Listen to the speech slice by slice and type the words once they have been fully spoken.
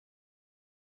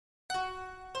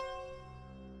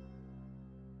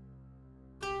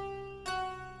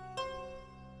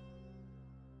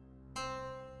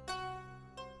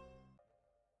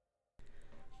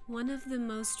One of the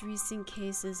most recent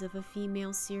cases of a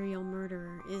female serial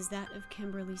murderer is that of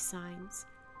Kimberly Saenz.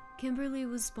 Kimberly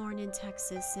was born in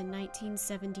Texas in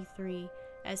 1973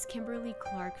 as Kimberly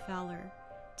Clark Fowler.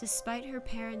 Despite her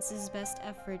parents' best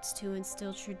efforts to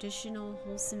instill traditional,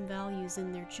 wholesome values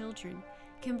in their children,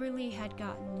 Kimberly had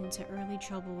gotten into early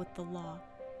trouble with the law.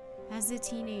 As a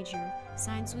teenager,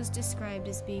 Saenz was described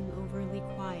as being overly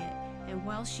quiet, and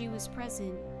while she was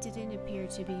present, didn't appear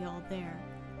to be all there.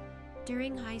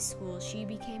 During high school, she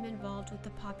became involved with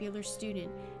a popular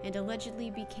student and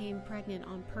allegedly became pregnant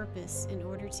on purpose in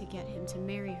order to get him to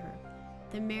marry her.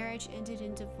 The marriage ended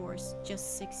in divorce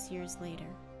just 6 years later.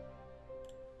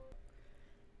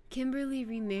 Kimberly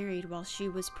remarried while she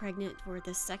was pregnant for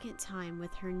the second time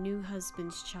with her new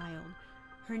husband's child.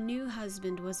 Her new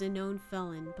husband was a known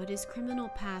felon, but his criminal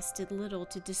past did little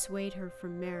to dissuade her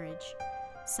from marriage.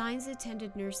 Saenz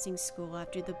attended nursing school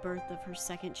after the birth of her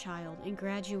second child and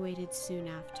graduated soon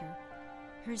after.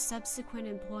 Her subsequent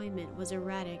employment was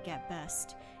erratic at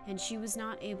best, and she was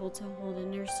not able to hold a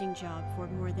nursing job for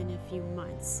more than a few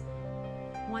months.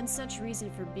 One such reason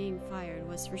for being fired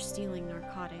was for stealing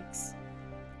narcotics.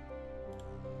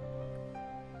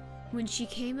 When she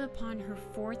came upon her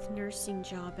fourth nursing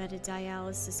job at a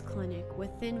dialysis clinic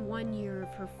within 1 year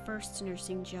of her first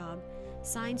nursing job,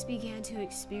 Saenz began to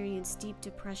experience deep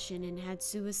depression and had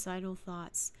suicidal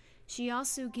thoughts. She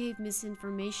also gave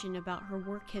misinformation about her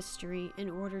work history in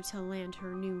order to land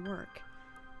her new work.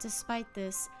 Despite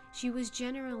this, she was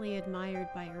generally admired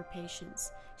by her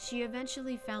patients. She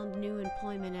eventually found new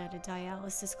employment at a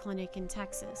dialysis clinic in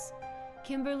Texas.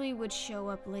 Kimberly would show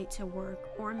up late to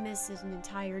work or miss an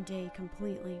entire day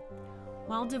completely.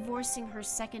 While divorcing her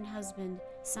second husband,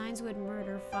 Saenz would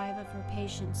murder 5 of her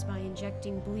patients by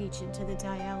injecting bleach into the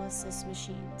dialysis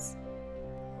machines.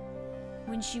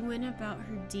 When she went about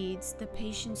her deeds, the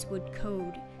patients would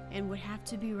code and would have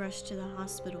to be rushed to the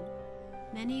hospital.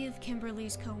 Many of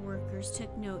Kimberly's co-workers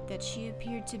took note that she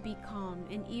appeared to be calm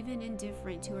and even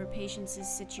indifferent to her patients'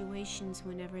 situations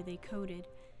whenever they coded.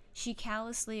 She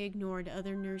callously ignored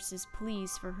other nurses'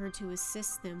 pleas for her to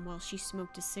assist them while she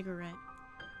smoked a cigarette.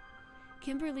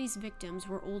 Kimberly's victims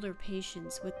were older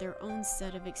patients with their own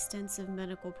set of extensive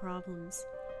medical problems.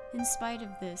 In spite of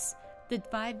this, the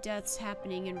 5 deaths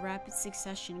happening in rapid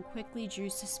succession quickly drew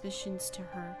suspicions to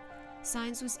her.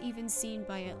 Saenz was even seen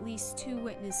by at least 2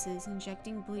 witnesses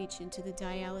injecting bleach into the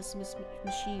dialysis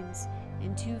machines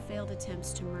in 2 failed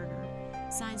attempts to murder.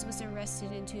 Saenz was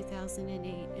arrested in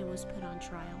 2008 and was put on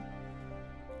trial.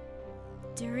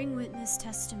 During witness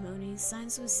testimony,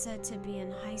 Saenz was said to be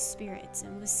in high spirits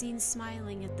and was seen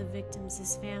smiling at the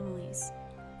victims' families.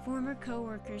 Former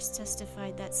co-workers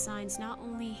testified that Saenz not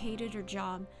only hated her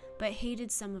job, but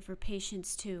hated some of her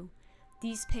patients too.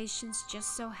 These patients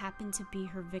just so happened to be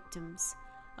her victims.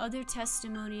 Other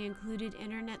testimony included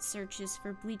internet searches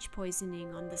for bleach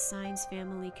poisoning on the Saenz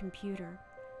family computer.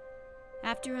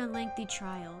 After a lengthy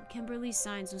trial, Kimberly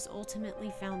Saenz was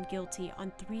ultimately found guilty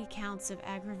on 3 counts of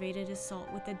aggravated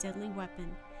assault with a deadly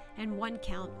weapon and 1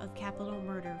 count of capital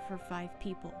murder for 5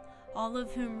 people, all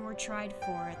of whom were tried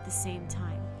for at the same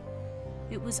time.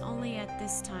 It was only at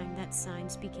this time that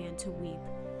Saenz began to weep.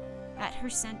 At her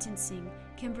sentencing,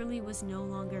 Kimberly was no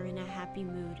longer in a happy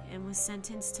mood and was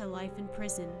sentenced to life in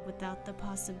prison without the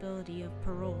possibility of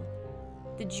parole,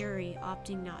 the jury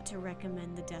opting not to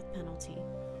recommend the death penalty.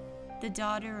 The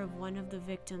daughter of one of the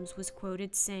victims was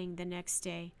quoted saying the next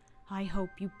day, "I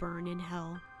hope you burn in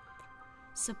hell."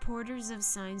 Supporters of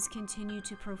Saenz continue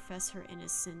to profess her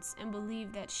innocence and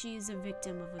believe that she is a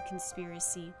victim of a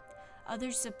conspiracy. Other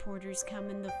supporters come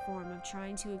in the form of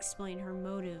trying to explain her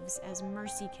motives as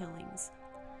mercy killings.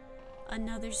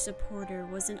 Another supporter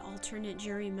was an alternate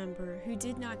jury member who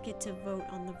did not get to vote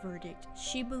on the verdict.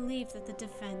 She believed that the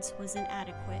defense was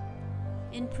inadequate.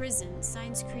 In prison,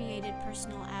 Saenz created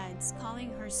personal ads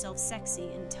calling herself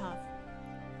sexy and tough.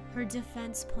 Her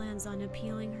defense plans on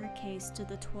appealing her case to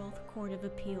the 12th Court of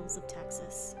Appeals of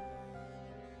Texas.